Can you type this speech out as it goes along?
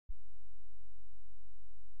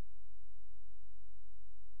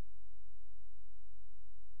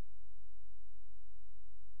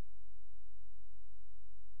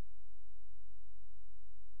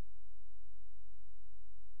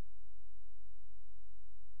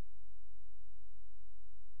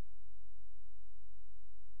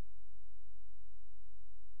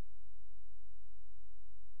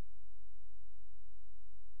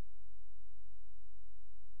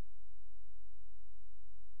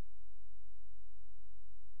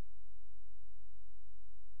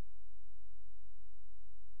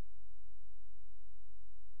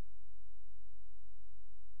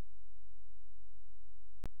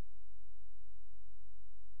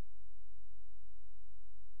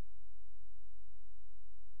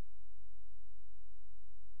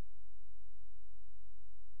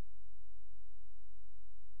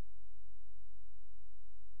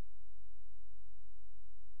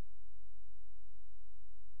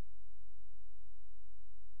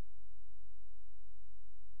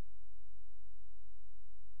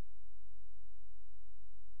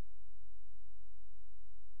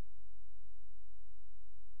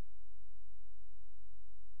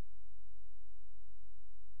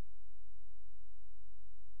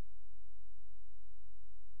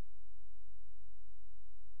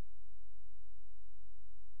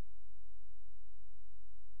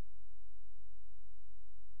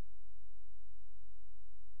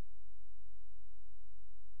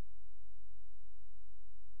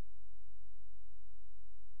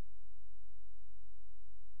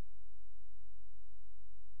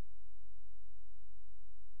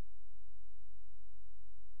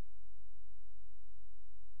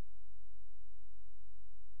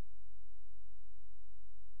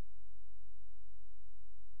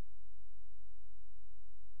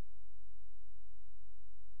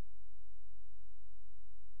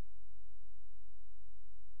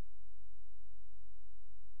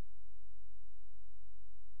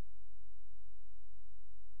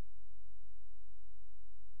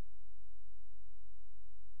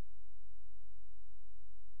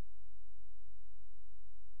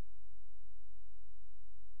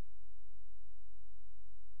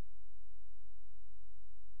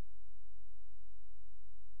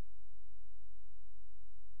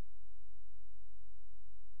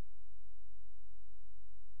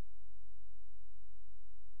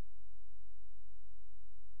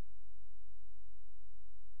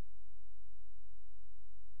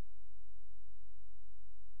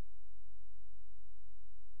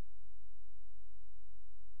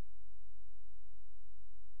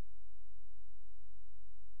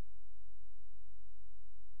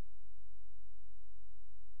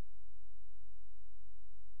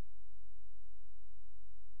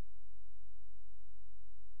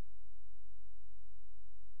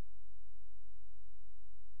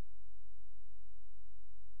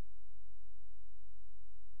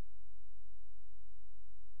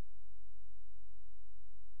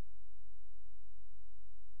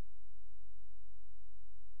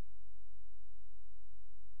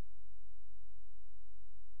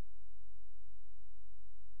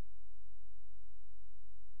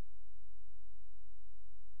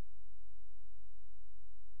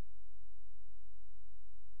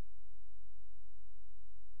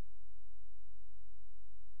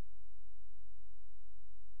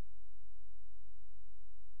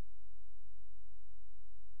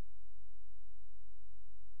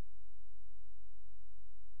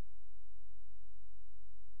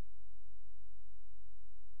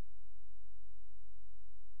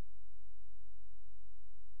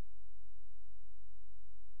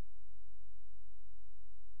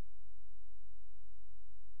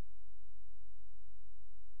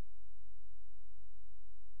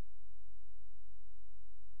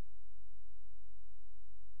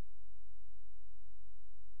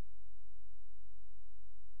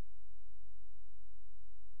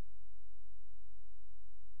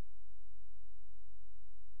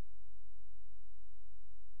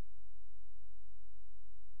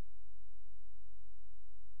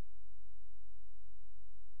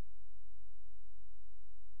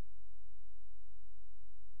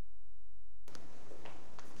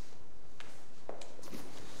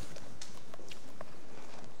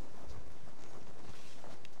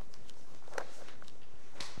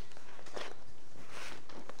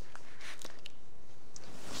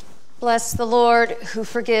Bless the Lord, who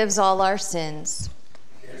forgives all our sins.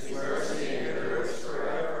 His mercy endures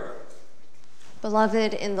forever.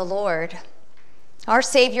 Beloved in the Lord, our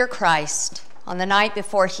Savior Christ, on the night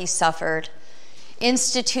before he suffered,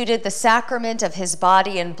 instituted the sacrament of his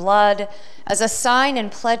body and blood as a sign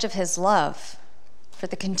and pledge of his love, for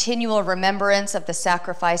the continual remembrance of the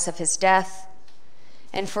sacrifice of his death,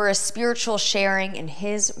 and for a spiritual sharing in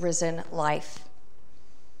his risen life.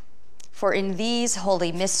 For in these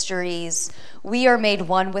holy mysteries, we are made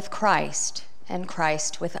one with Christ, and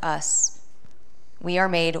Christ with us. We are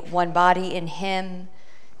made one body in him,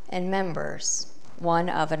 and members one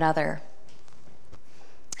of another.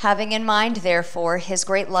 Having in mind, therefore, his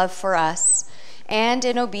great love for us, and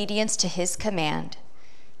in obedience to his command,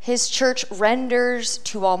 his church renders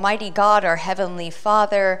to Almighty God, our Heavenly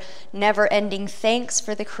Father, never-ending thanks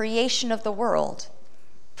for the creation of the world,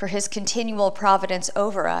 for his continual providence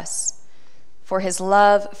over us, for his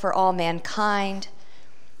love for all mankind,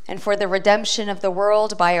 and for the redemption of the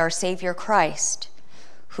world by our Savior Christ,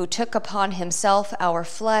 who took upon himself our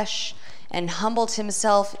flesh and humbled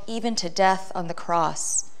himself even to death on the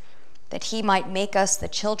cross, that he might make us the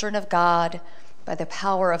children of God by the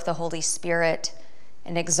power of the Holy Spirit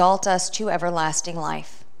and exalt us to everlasting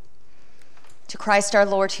life. To Christ our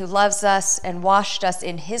Lord, who loves us and washed us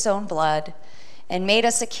in his own blood and made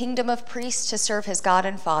us a kingdom of priests to serve his God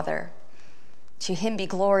and Father, to him be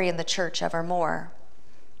glory in the church evermore.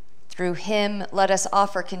 Through him, let us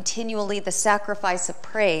offer continually the sacrifice of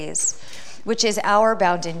praise, which is our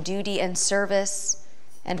bounden duty and service,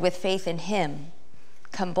 and with faith in him,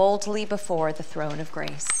 come boldly before the throne of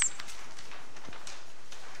grace.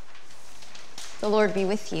 The Lord be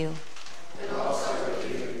with you. And also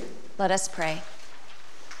with you. Let us pray.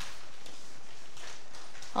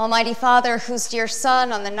 Almighty Father, whose dear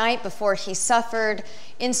Son, on the night before he suffered,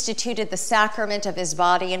 instituted the sacrament of his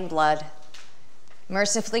body and blood,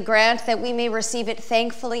 mercifully grant that we may receive it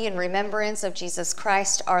thankfully in remembrance of Jesus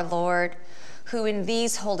Christ our Lord, who in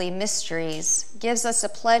these holy mysteries gives us a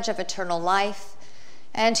pledge of eternal life,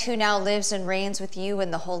 and who now lives and reigns with you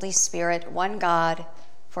in the Holy Spirit, one God,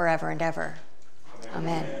 forever and ever.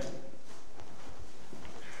 Amen. Amen.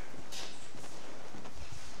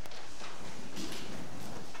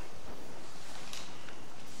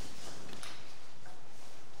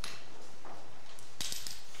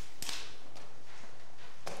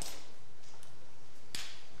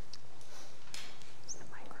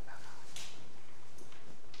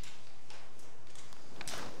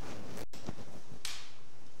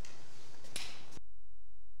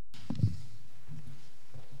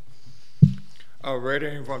 A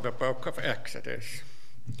reading from the book of Exodus.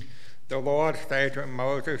 The Lord said to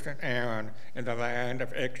Moses and Aaron in the land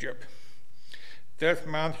of Egypt, "This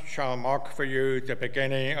month shall mark for you the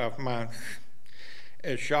beginning of months.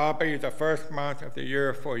 It shall be the first month of the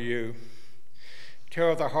year for you.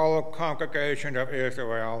 Tell the whole congregation of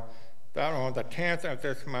Israel that on the 10th of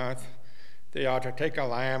this month they are to take a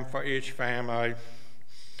lamb for each family,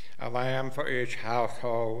 a lamb for each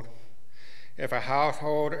household. If a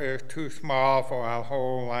household is too small for a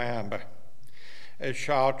whole lamb, it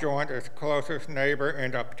shall join its closest neighbor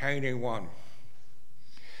in obtaining one.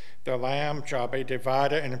 The lamb shall be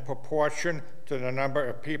divided in proportion to the number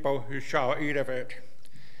of people who shall eat of it.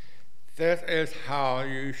 This is how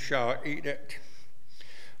you shall eat it: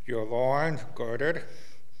 your loins girded,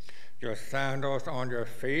 your sandals on your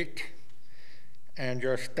feet, and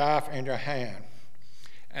your staff in your hand,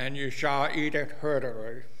 and you shall eat it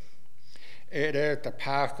heartily. It is the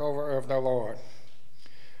Passover of the Lord.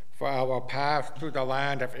 For I will pass through the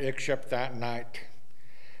land of Egypt that night,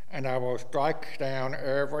 and I will strike down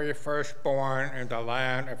every firstborn in the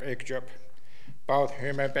land of Egypt, both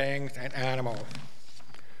human beings and animals.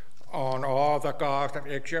 On all the gods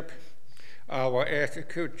of Egypt I will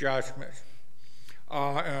execute judgments.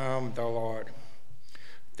 I am the Lord.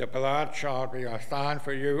 The blood shall be a sign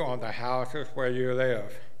for you on the houses where you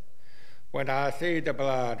live. When I see the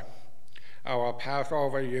blood, I will pass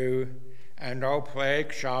over you, and no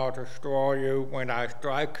plague shall destroy you when I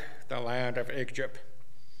strike the land of Egypt.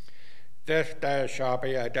 This day shall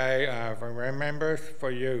be a day of remembrance for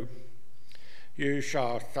you. You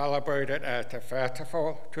shall celebrate it as a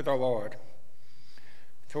festival to the Lord.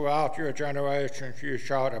 Throughout your generations you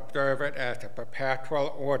shall observe it as a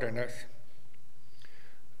perpetual ordinance."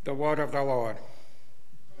 The word of the Lord.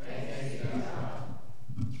 Thanks be to God.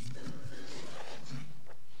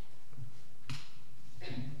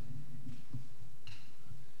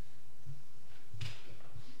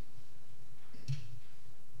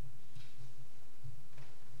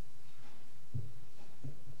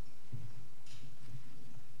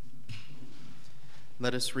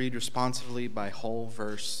 Let us read responsively by whole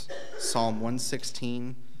verse, Psalm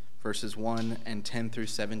 116, verses 1 and 10 through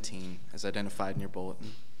 17, as identified in your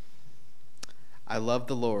bulletin. I love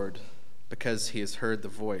the Lord because he has heard the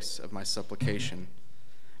voice of my supplication,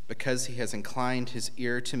 because he has inclined his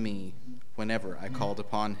ear to me whenever I called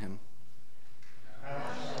upon him. How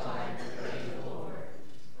shall I praise the Lord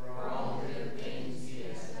for all the good things he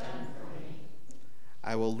has done for me?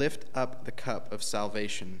 I will lift up the cup of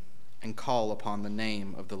salvation and call upon the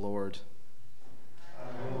name of the Lord.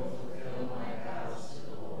 I will fulfill my vows to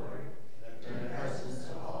the Lord in the presence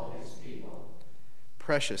of all his people.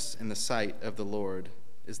 Precious in the sight of the Lord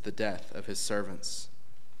is the death of his servants.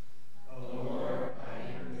 O Lord, I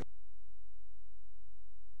am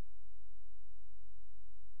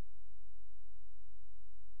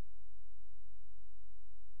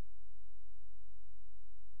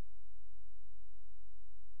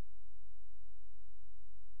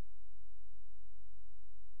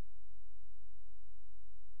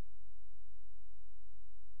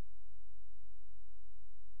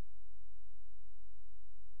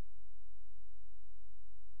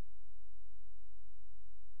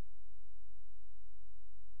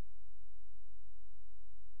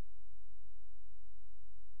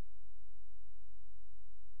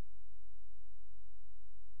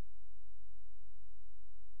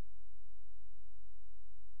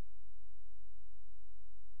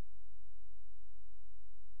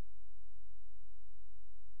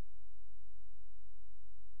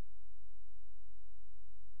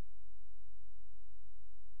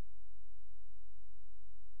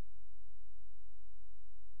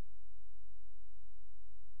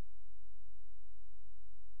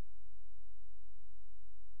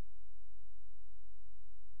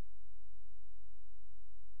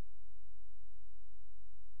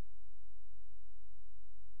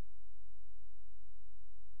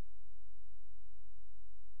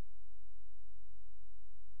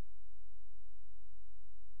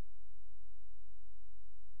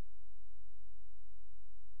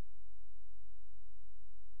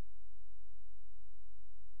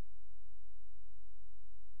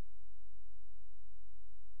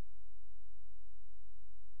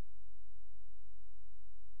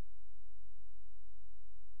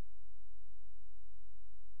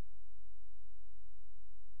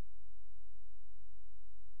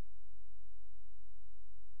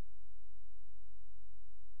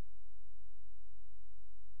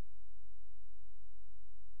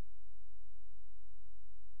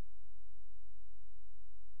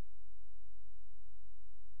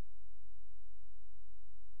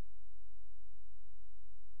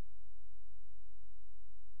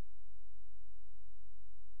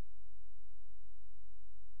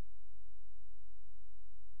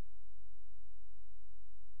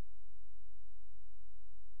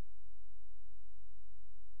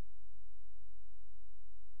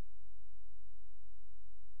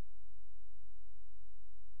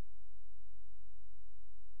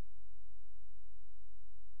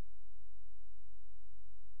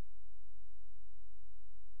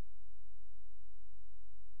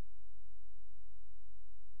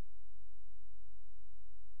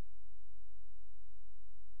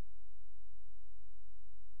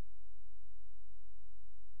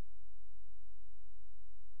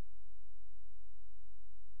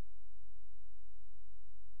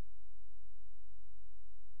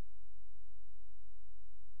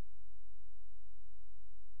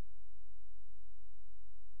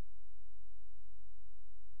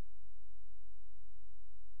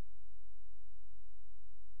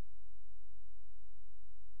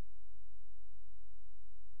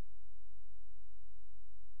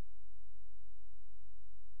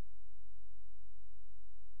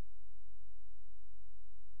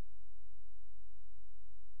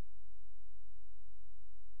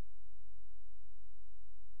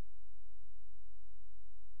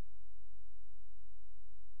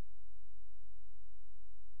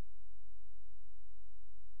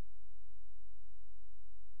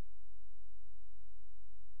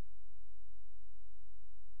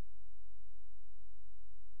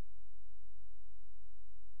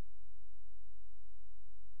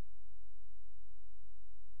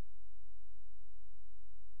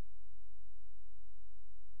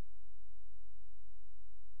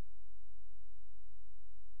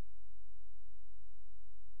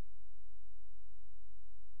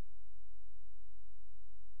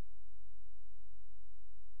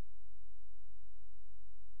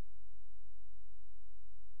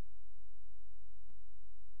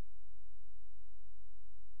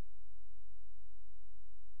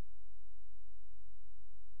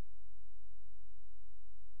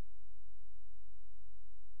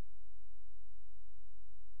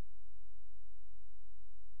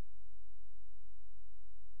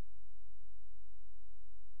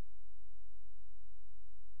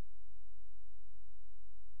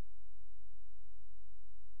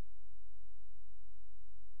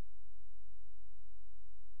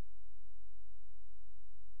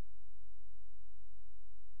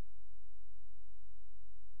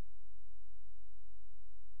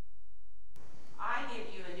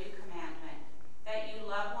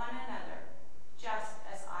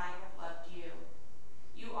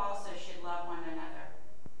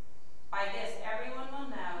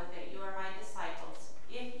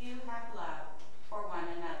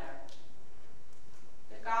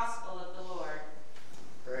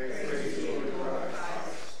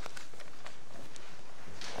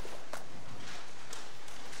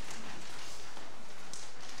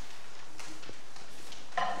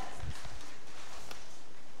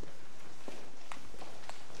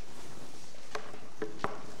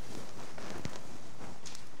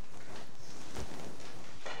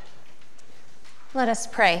Let us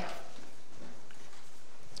pray.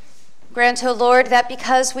 Grant, O Lord, that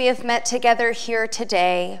because we have met together here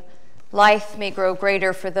today, life may grow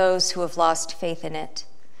greater for those who have lost faith in it,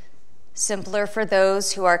 simpler for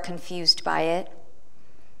those who are confused by it,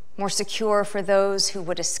 more secure for those who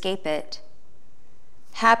would escape it,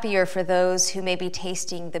 happier for those who may be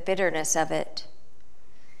tasting the bitterness of it,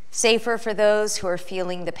 safer for those who are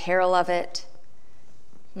feeling the peril of it,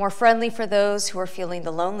 more friendly for those who are feeling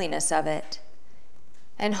the loneliness of it,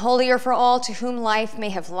 and holier for all to whom life may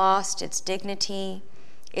have lost its dignity,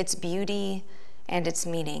 its beauty, and its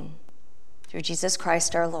meaning. Through Jesus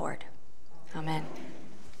Christ our Lord. Amen.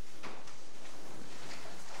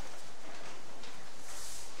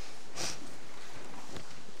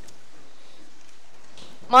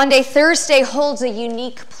 Maundy Thursday holds a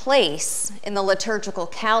unique place in the liturgical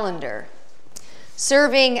calendar,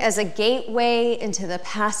 serving as a gateway into the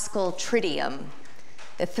Paschal Triduum,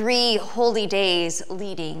 the 3 holy days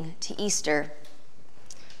leading to Easter.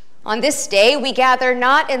 On this day, we gather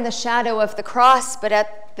not in the shadow of the cross, but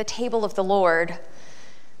at the table of the Lord,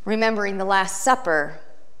 remembering the Last Supper,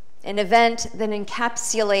 an event that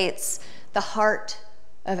encapsulates the heart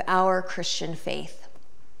of our Christian faith.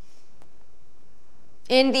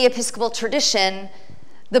 In the Episcopal tradition,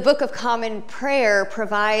 the Book of Common Prayer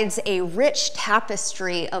provides a rich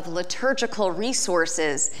tapestry of liturgical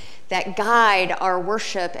resources that guide our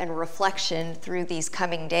worship and reflection through these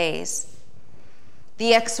coming days.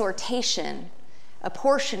 The Exhortation, a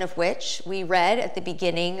portion of which we read at the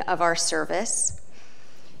beginning of our service,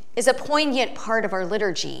 is a poignant part of our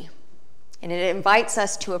liturgy, and it invites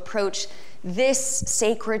us to approach this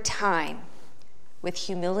sacred time with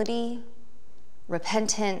humility,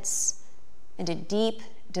 repentance, and a deep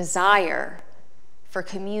desire for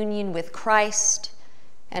communion with Christ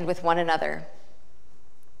and with one another.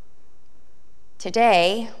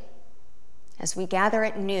 Today, as we gather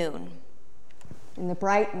at noon in the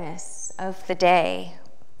brightness of the day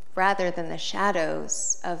rather than the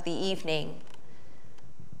shadows of the evening,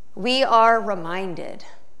 we are reminded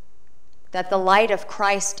that the light of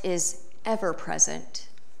Christ is ever present,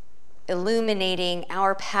 illuminating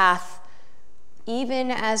our path even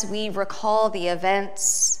as we recall the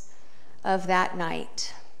events of that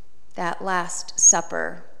night, that Last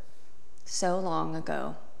Supper, so long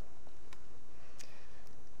ago.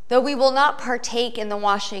 Though we will not partake in the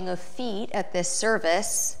washing of feet at this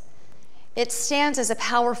service, it stands as a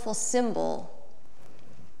powerful symbol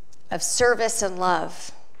of service and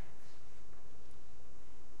love.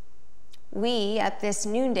 We, at this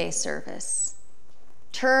noonday service,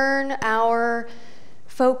 turn our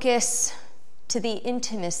focus to the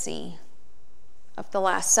intimacy of the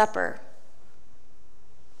Last Supper,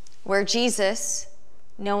 where Jesus,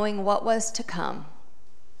 knowing what was to come,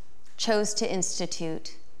 chose to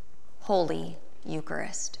institute Holy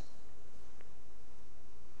Eucharist.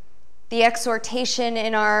 The exhortation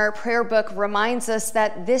in our prayer book reminds us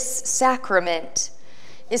that this sacrament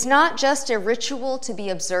is not just a ritual to be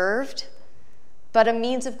observed, but a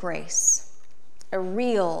means of grace, a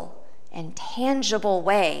real and tangible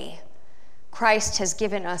way Christ has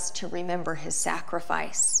given us to remember his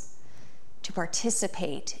sacrifice, to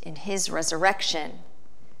participate in his resurrection,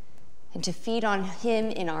 and to feed on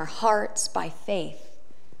him in our hearts by faith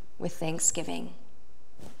with thanksgiving.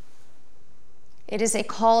 It is a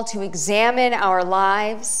call to examine our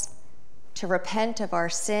lives, to repent of our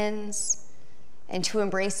sins, and to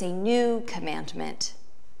embrace a new commandment,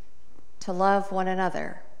 to love one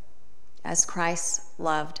another as Christ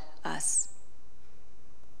loved us.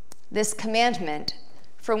 This commandment,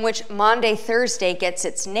 from which Maundy Thursday gets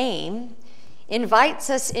its name, invites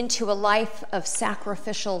us into a life of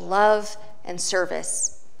sacrificial love and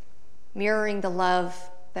service, mirroring the love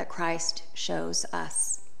that Christ shows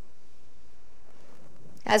us.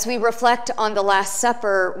 As we reflect on the Last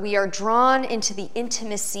Supper, we are drawn into the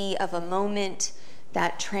intimacy of a moment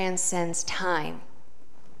that transcends time.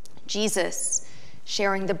 Jesus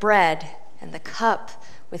sharing the bread and the cup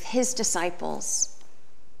with his disciples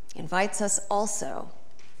invites us also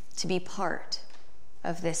to be part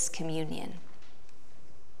of this communion.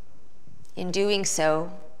 In doing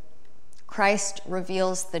so, Christ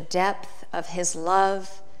reveals the depth of his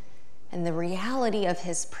love and the reality of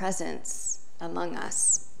his presence among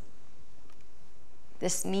us.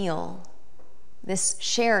 This meal, this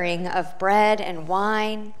sharing of bread and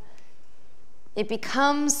wine, it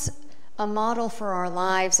becomes a model for our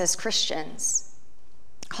lives as Christians,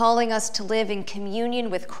 calling us to live in communion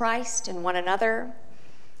with Christ and one another,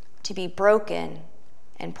 to be broken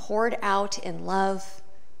and poured out in love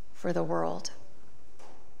for the world.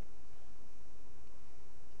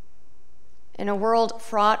 In a world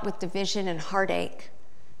fraught with division and heartache,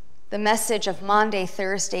 the message of Maundy,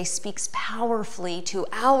 Thursday speaks powerfully to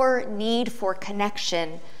our need for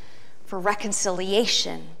connection, for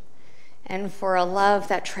reconciliation, and for a love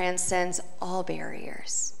that transcends all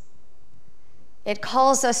barriers. It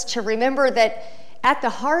calls us to remember that at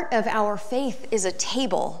the heart of our faith is a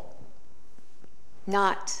table,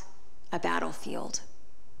 not a battlefield,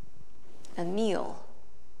 a meal,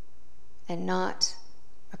 and not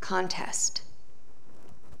a contest.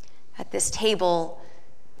 At this table,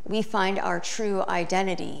 we find our true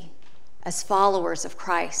identity as followers of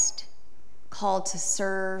Christ, called to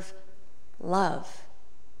serve, love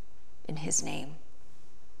in his name.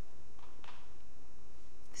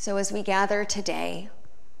 So as we gather today,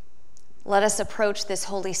 let us approach this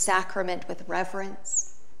holy sacrament with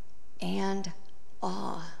reverence and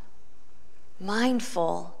awe,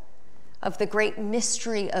 mindful of the great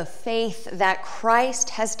mystery of faith that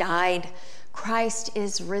Christ has died, Christ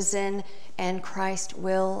is risen, and Christ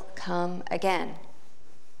will come again.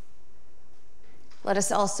 Let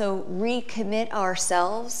us also recommit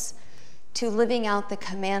ourselves to living out the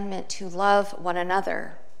commandment to love one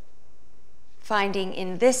another, finding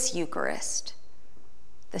in this Eucharist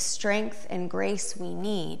the strength and grace we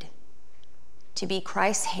need to be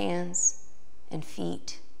Christ's hands and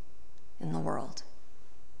feet in the world.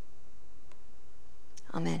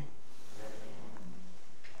 Amen.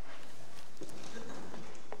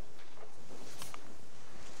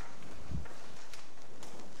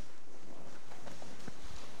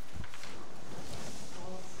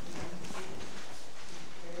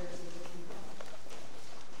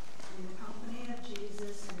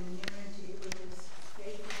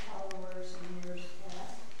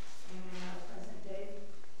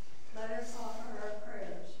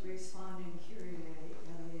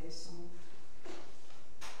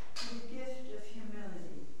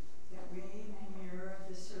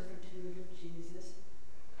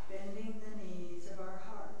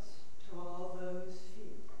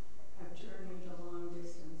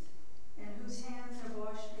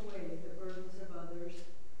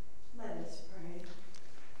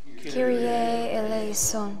 Kyrie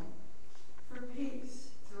eleison. For peace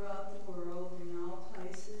throughout the world, in all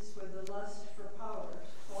places where the lust for power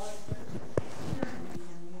fosters tyranny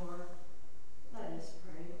and war, let us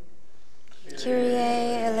pray. Kyrie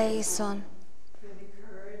eleison. For the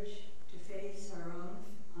courage to face our own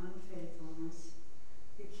unfaithfulness,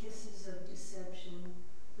 the kisses of deception,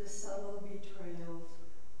 the subtle betrayals,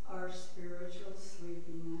 our spiritual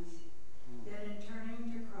sleepiness, that in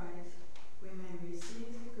turning to Christ we may receive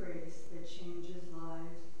the grace that changes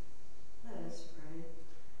lives. Let us pray.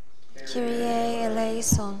 Kyrie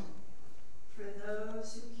eleison. For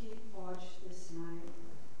those who keep watch this night,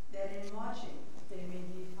 that in watching they may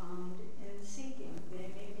be found, in seeking they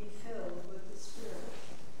may be filled with the Spirit,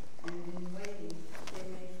 and in waiting they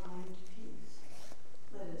may find peace.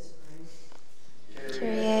 Let us pray.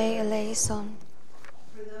 Kyrie eleison.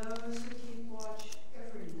 For those who keep watch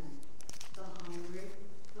every night, the hungry,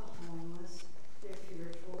 the homeless, the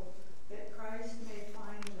fearful, that Christ may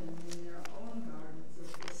find them in their own gardens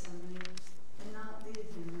of Gethsemane and not leave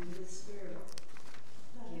them in despair.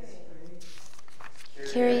 Let us pray.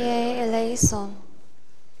 Kyrie eleison.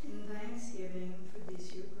 In thanksgiving for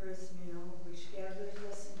this Eucharist meal, which gathers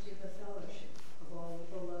us into the fellowship of all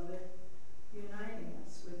the beloved, uniting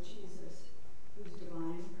us with Jesus, whose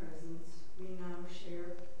divine presence we now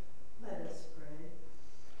share, let us pray.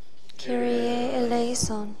 Kyrie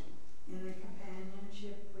eleison. In the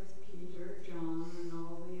companionship with Peter, John, and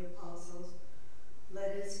all the apostles,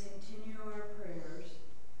 let us continue our prayers,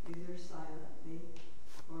 either silently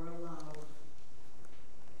or aloud.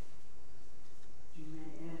 You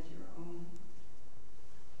may add your own.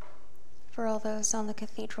 For all those on the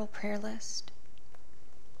cathedral prayer list.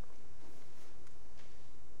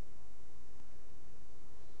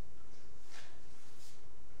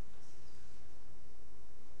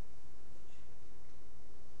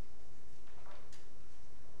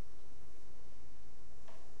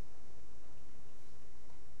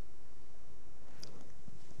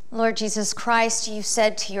 Lord Jesus Christ, you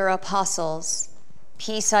said to your apostles,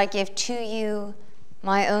 "Peace I give to you,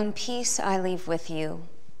 my own peace I leave with you.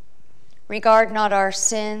 Regard not our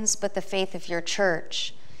sins, but the faith of your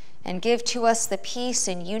church, and give to us the peace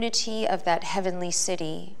and unity of that heavenly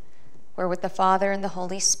city, where with the Father and the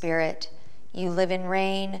Holy Spirit you live and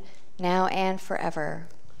reign, now and forever.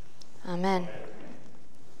 Amen."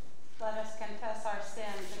 Let us confess our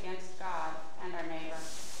sins against God and our neighbor.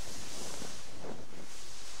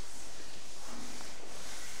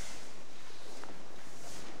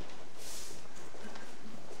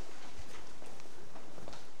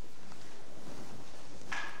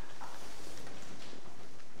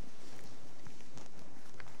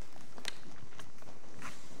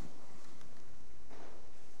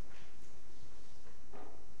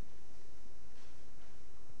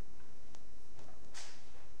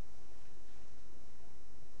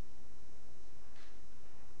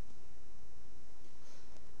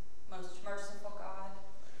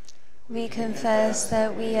 We confess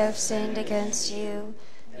that we have sinned against you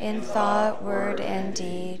in thought, word, and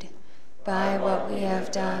deed, by what we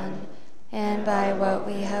have done and by what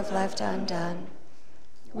we have left undone.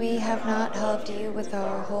 We have not loved you with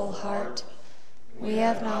our whole heart. We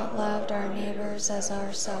have not loved our neighbors as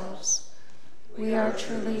ourselves. We are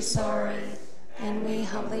truly sorry, and we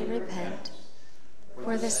humbly repent.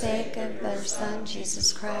 For the sake of their Son,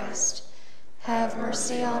 Jesus Christ, have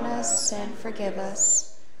mercy on us and forgive us,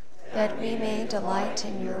 that we may delight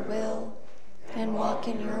in your will and walk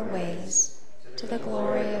in your ways, to the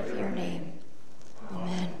glory of your name.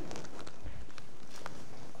 Amen.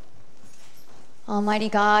 Almighty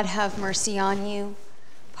God, have mercy on you,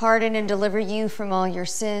 pardon and deliver you from all your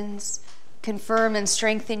sins, confirm and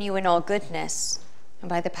strengthen you in all goodness, and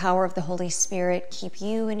by the power of the Holy Spirit, keep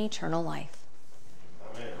you in eternal life.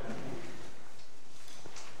 Amen.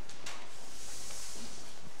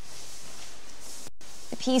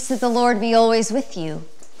 The peace of the Lord be always with you.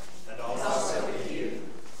 And also with you.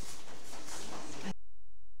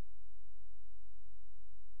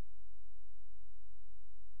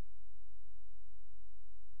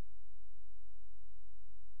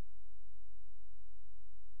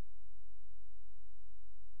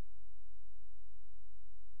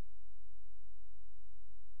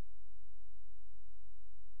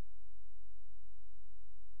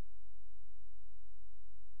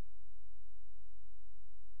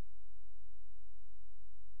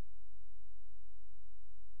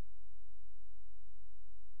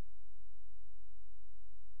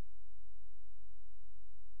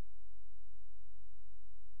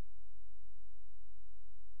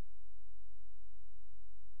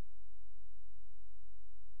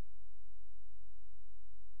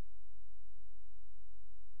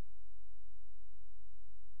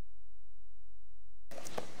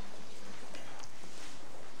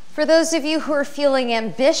 For those of you who are feeling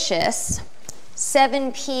ambitious,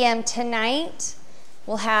 7 p.m. tonight,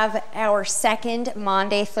 we'll have our second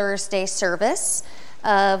Maundy Thursday service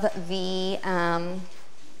of the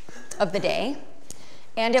day,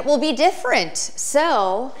 and it will be different.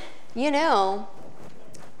 So,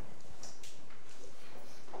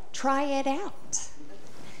 try it out,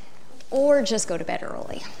 or just go to bed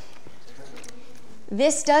early.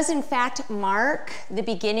 This does, in fact, mark the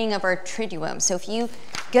beginning of our Triduum. So if you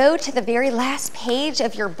go to the very last page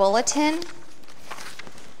of your bulletin,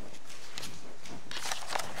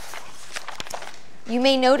 you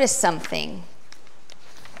may notice something.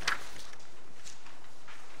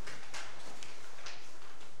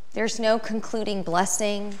 There's no concluding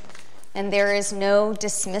blessing, and there is no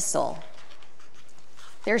dismissal.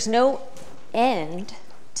 There's no end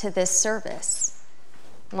to this service.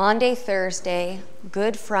 Maundy, Thursday,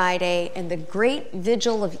 Good Friday, and the great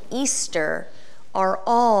vigil of Easter are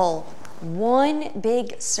all one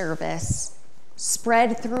big service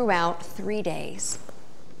spread throughout 3 days.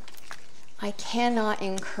 I cannot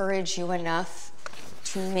encourage you enough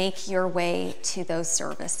to make your way to those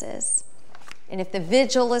services. And if the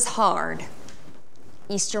vigil is hard,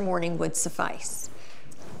 Easter morning would suffice.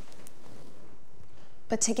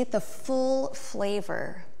 But to get the full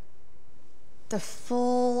flavor, the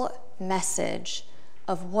full message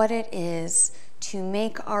of what it is to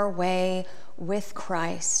make our way with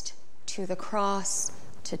Christ to the cross,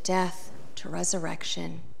 to death, to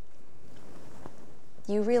resurrection,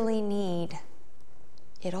 you really need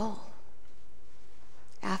it all.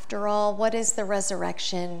 After all, what is the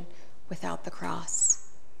resurrection without the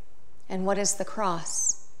cross? And what is the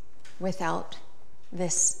cross without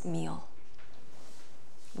this meal?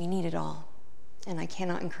 We need it all, and I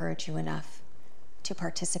cannot encourage you enough to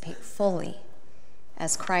participate fully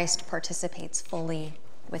as Christ participates fully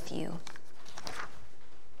with you.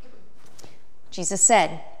 Jesus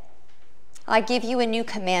said, I give you a new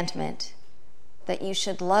commandment, that you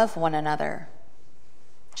should love one another.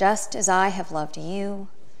 Just as I have loved you,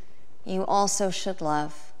 you also should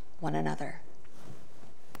love one another.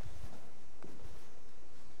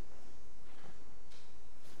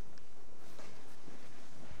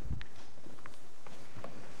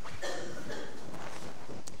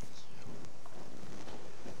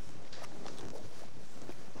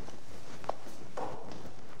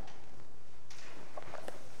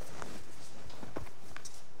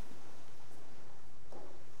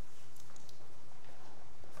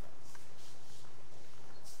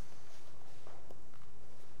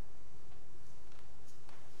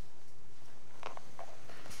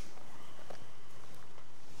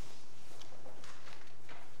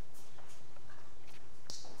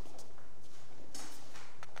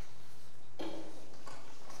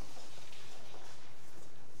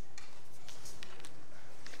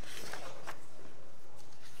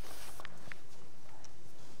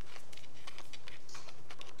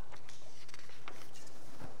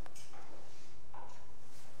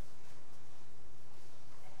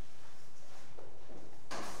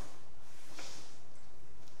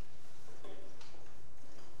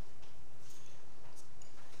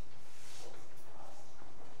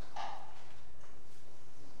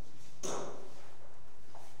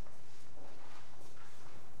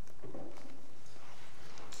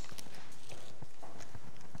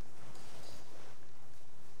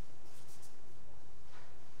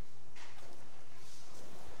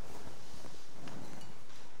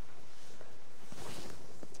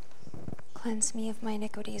 Cleanse me of my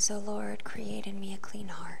iniquities, O Lord. Create in me a clean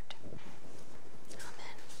heart. Amen.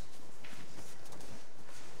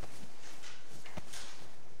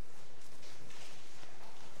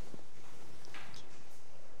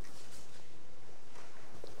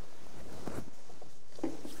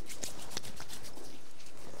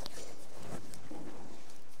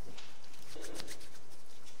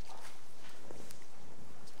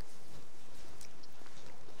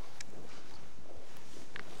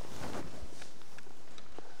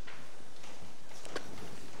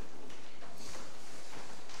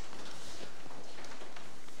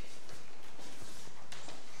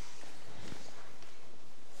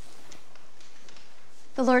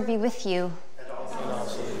 The Lord be with you. And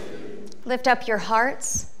also with you. Lift up your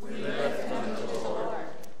hearts. We lift them to the Lord.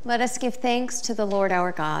 Let us give thanks to the Lord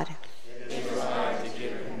our God. It is right to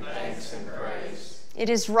give him thanks and praise. It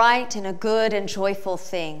is right and a good and joyful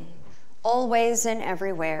thing, always and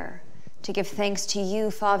everywhere, to give thanks to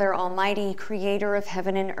you, Father Almighty, creator of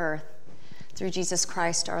heaven and earth, through Jesus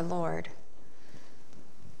Christ our Lord.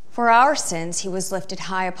 For our sins he was lifted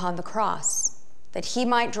high upon the cross, that he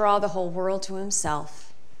might draw the whole world to himself.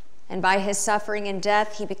 And by his suffering and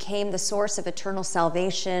death, he became the source of eternal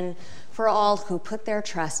salvation for all who put their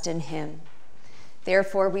trust in him.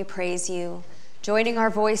 Therefore, we praise you, joining our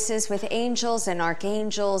voices with angels and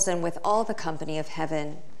archangels and with all the company of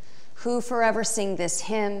heaven, who forever sing this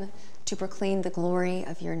hymn to proclaim the glory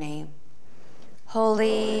of your name.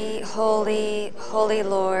 Holy, holy, holy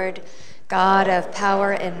Lord, God of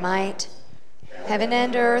power and might, heaven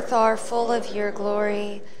and earth are full of your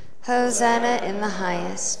glory. Hosanna in the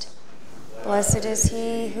highest. Blessed is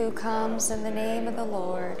he who comes in the name of the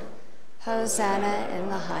Lord. Hosanna in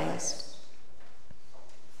the highest.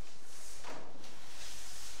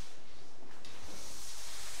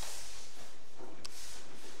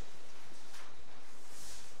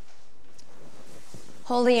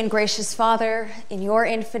 Holy and gracious Father, in your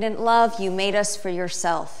infinite love, you made us for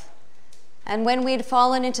yourself. And when we had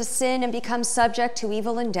fallen into sin and become subject to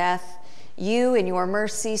evil and death, you, in your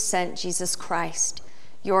mercy, sent Jesus Christ,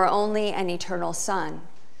 your only and eternal Son,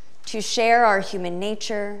 to share our human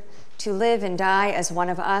nature, to live and die as one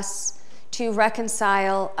of us, to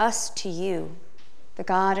reconcile us to you, the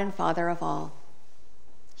God and Father of all.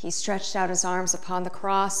 He stretched out his arms upon the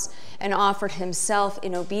cross and offered himself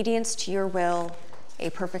in obedience to your will,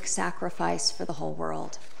 a perfect sacrifice for the whole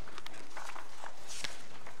world.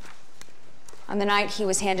 On the night he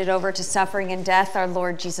was handed over to suffering and death, our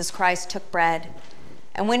Lord Jesus Christ took bread.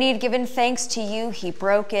 And when he had given thanks to you, he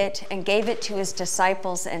broke it and gave it to his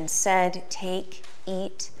disciples and said, "Take,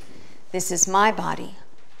 eat. This is my body,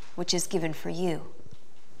 which is given for you.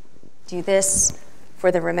 Do this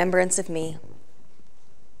for the remembrance of me."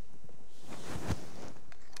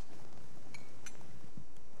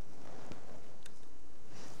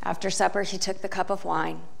 After supper, he took the cup of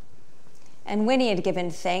wine. And when he had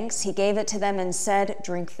given thanks, he gave it to them and said,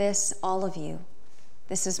 "Drink this, all of you.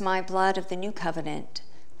 This is my blood of the new covenant,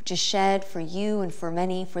 which is shed for you and for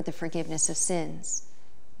many for the forgiveness of sins.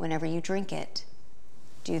 Whenever you drink it,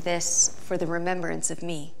 do this for the remembrance of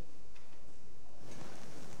me."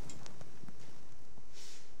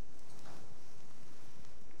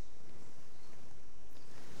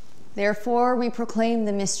 Therefore, we proclaim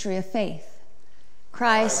the mystery of faith.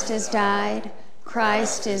 Christ has died,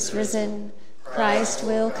 Christ is risen, Christ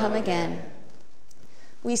will come again.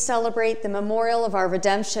 We celebrate the memorial of our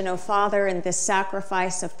redemption, O Father, in this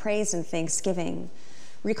sacrifice of praise and thanksgiving.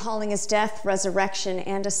 Recalling his death, resurrection,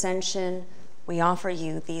 and ascension, we offer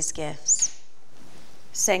you these gifts.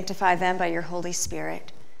 Sanctify them by your Holy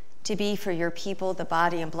Spirit, to be for your people the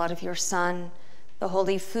body and blood of your Son, the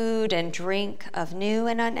holy food and drink of new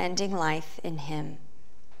and unending life in him.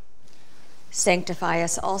 Sanctify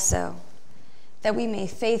us also, that we may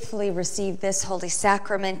faithfully receive this holy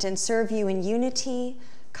sacrament and serve you in unity,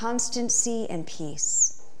 constancy, and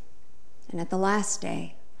peace. And at the last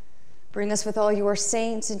day, bring us with all your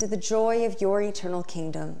saints into the joy of your eternal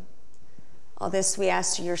kingdom. All this we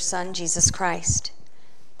ask through your Son, Jesus Christ,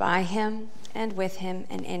 by him and with him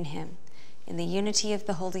and in him, in the unity of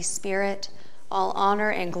the Holy Spirit. All honor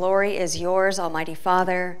and glory is yours, Almighty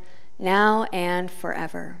Father, now and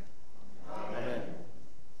forever. Amen.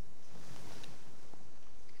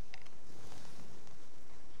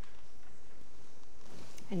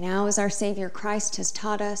 And now, as our Savior Christ has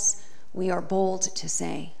taught us, we are bold to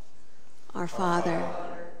say, Our Father,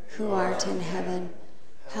 who art in heaven,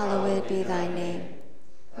 hallowed be thy name.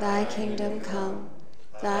 Thy kingdom come,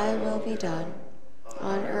 thy will be done,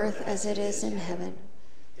 on earth as it is in heaven.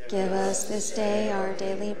 Give us this day our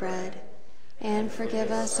daily bread, and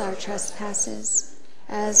forgive us our trespasses,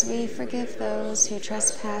 as we forgive those who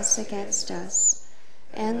trespass against us.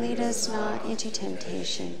 And lead us not into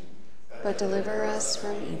temptation, but deliver us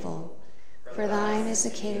from evil. For thine is the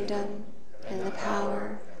kingdom, and the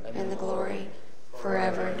power, and the glory,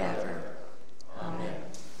 forever and ever. Amen.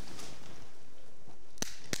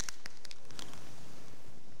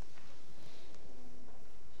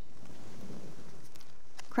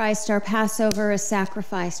 Christ, our Passover, is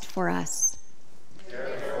sacrificed for us.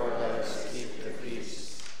 Therefore, let us keep the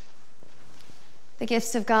feast. The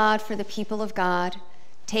gifts of God for the people of God,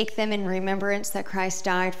 take them in remembrance that Christ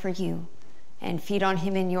died for you, and feed on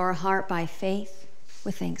him in your heart by faith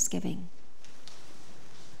with thanksgiving.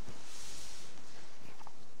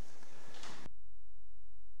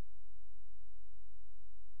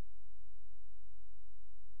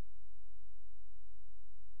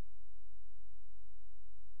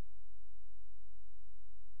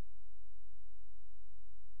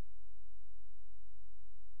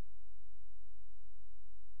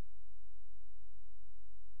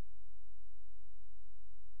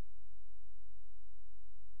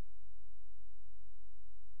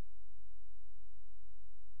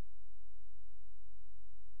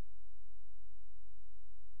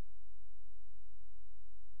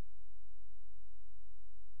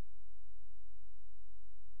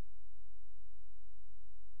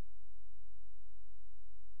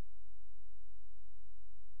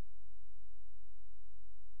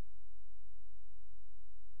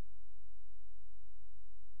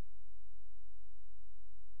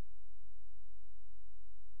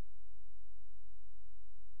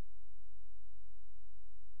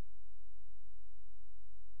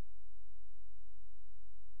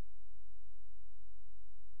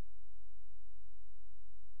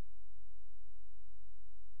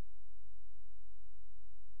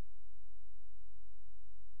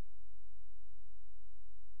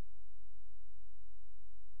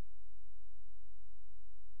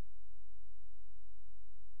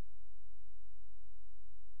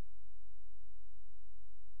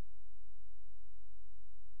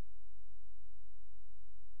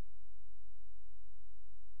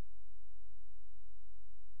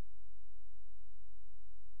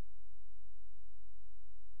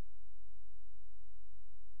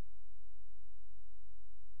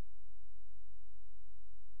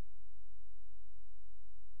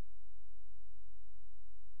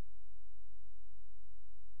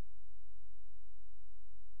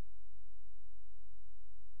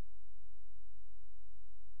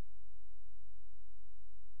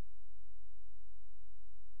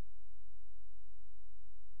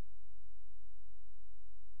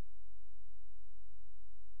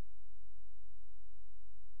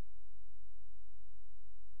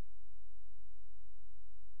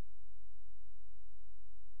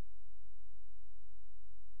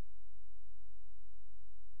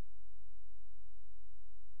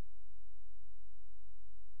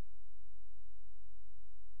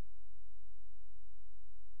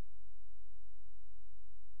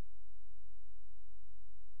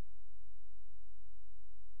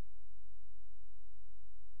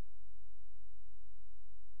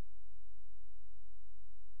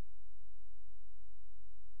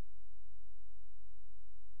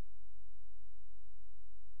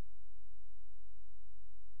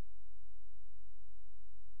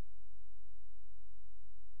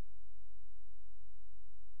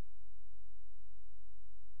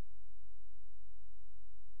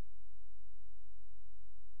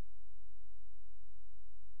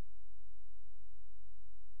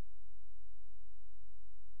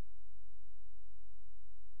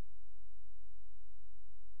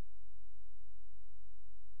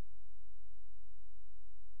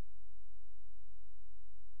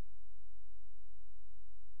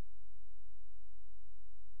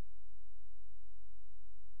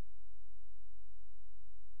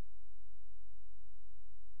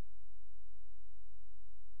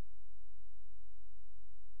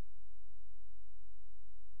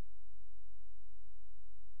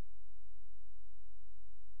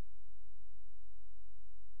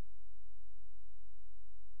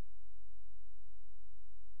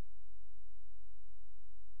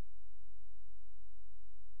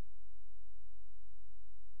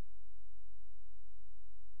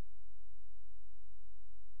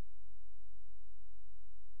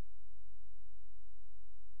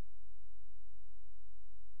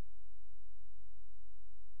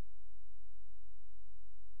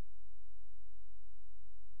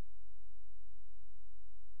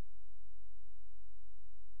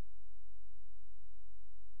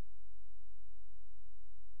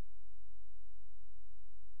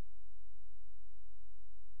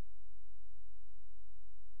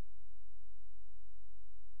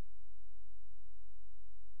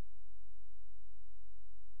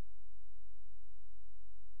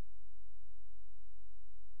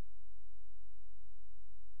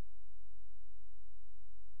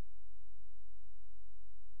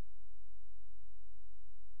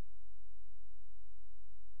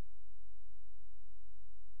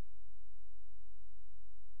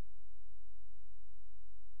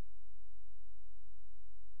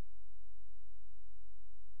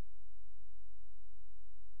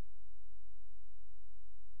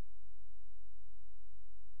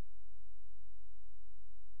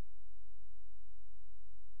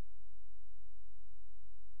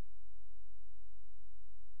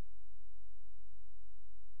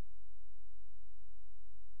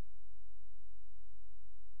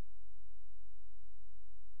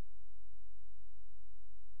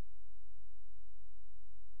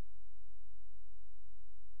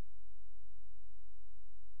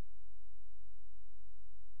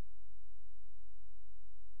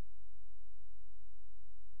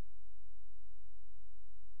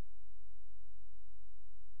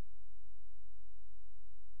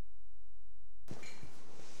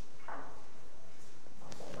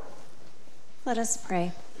 Let us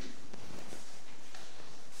pray.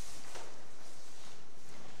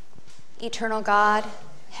 Eternal God,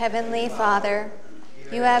 Heavenly Father,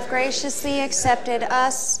 you have graciously accepted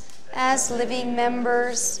us as living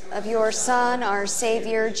members of your Son, our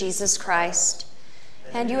Savior, Jesus Christ,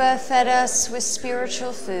 and you have fed us with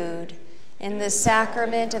spiritual food in the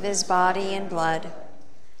sacrament of his body and blood.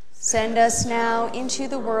 Send us now into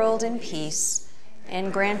the world in peace,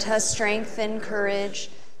 and grant us strength and courage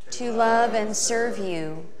to love and serve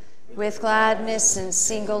you with gladness and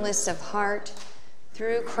singleness of heart,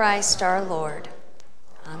 through Christ our Lord.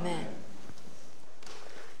 Amen.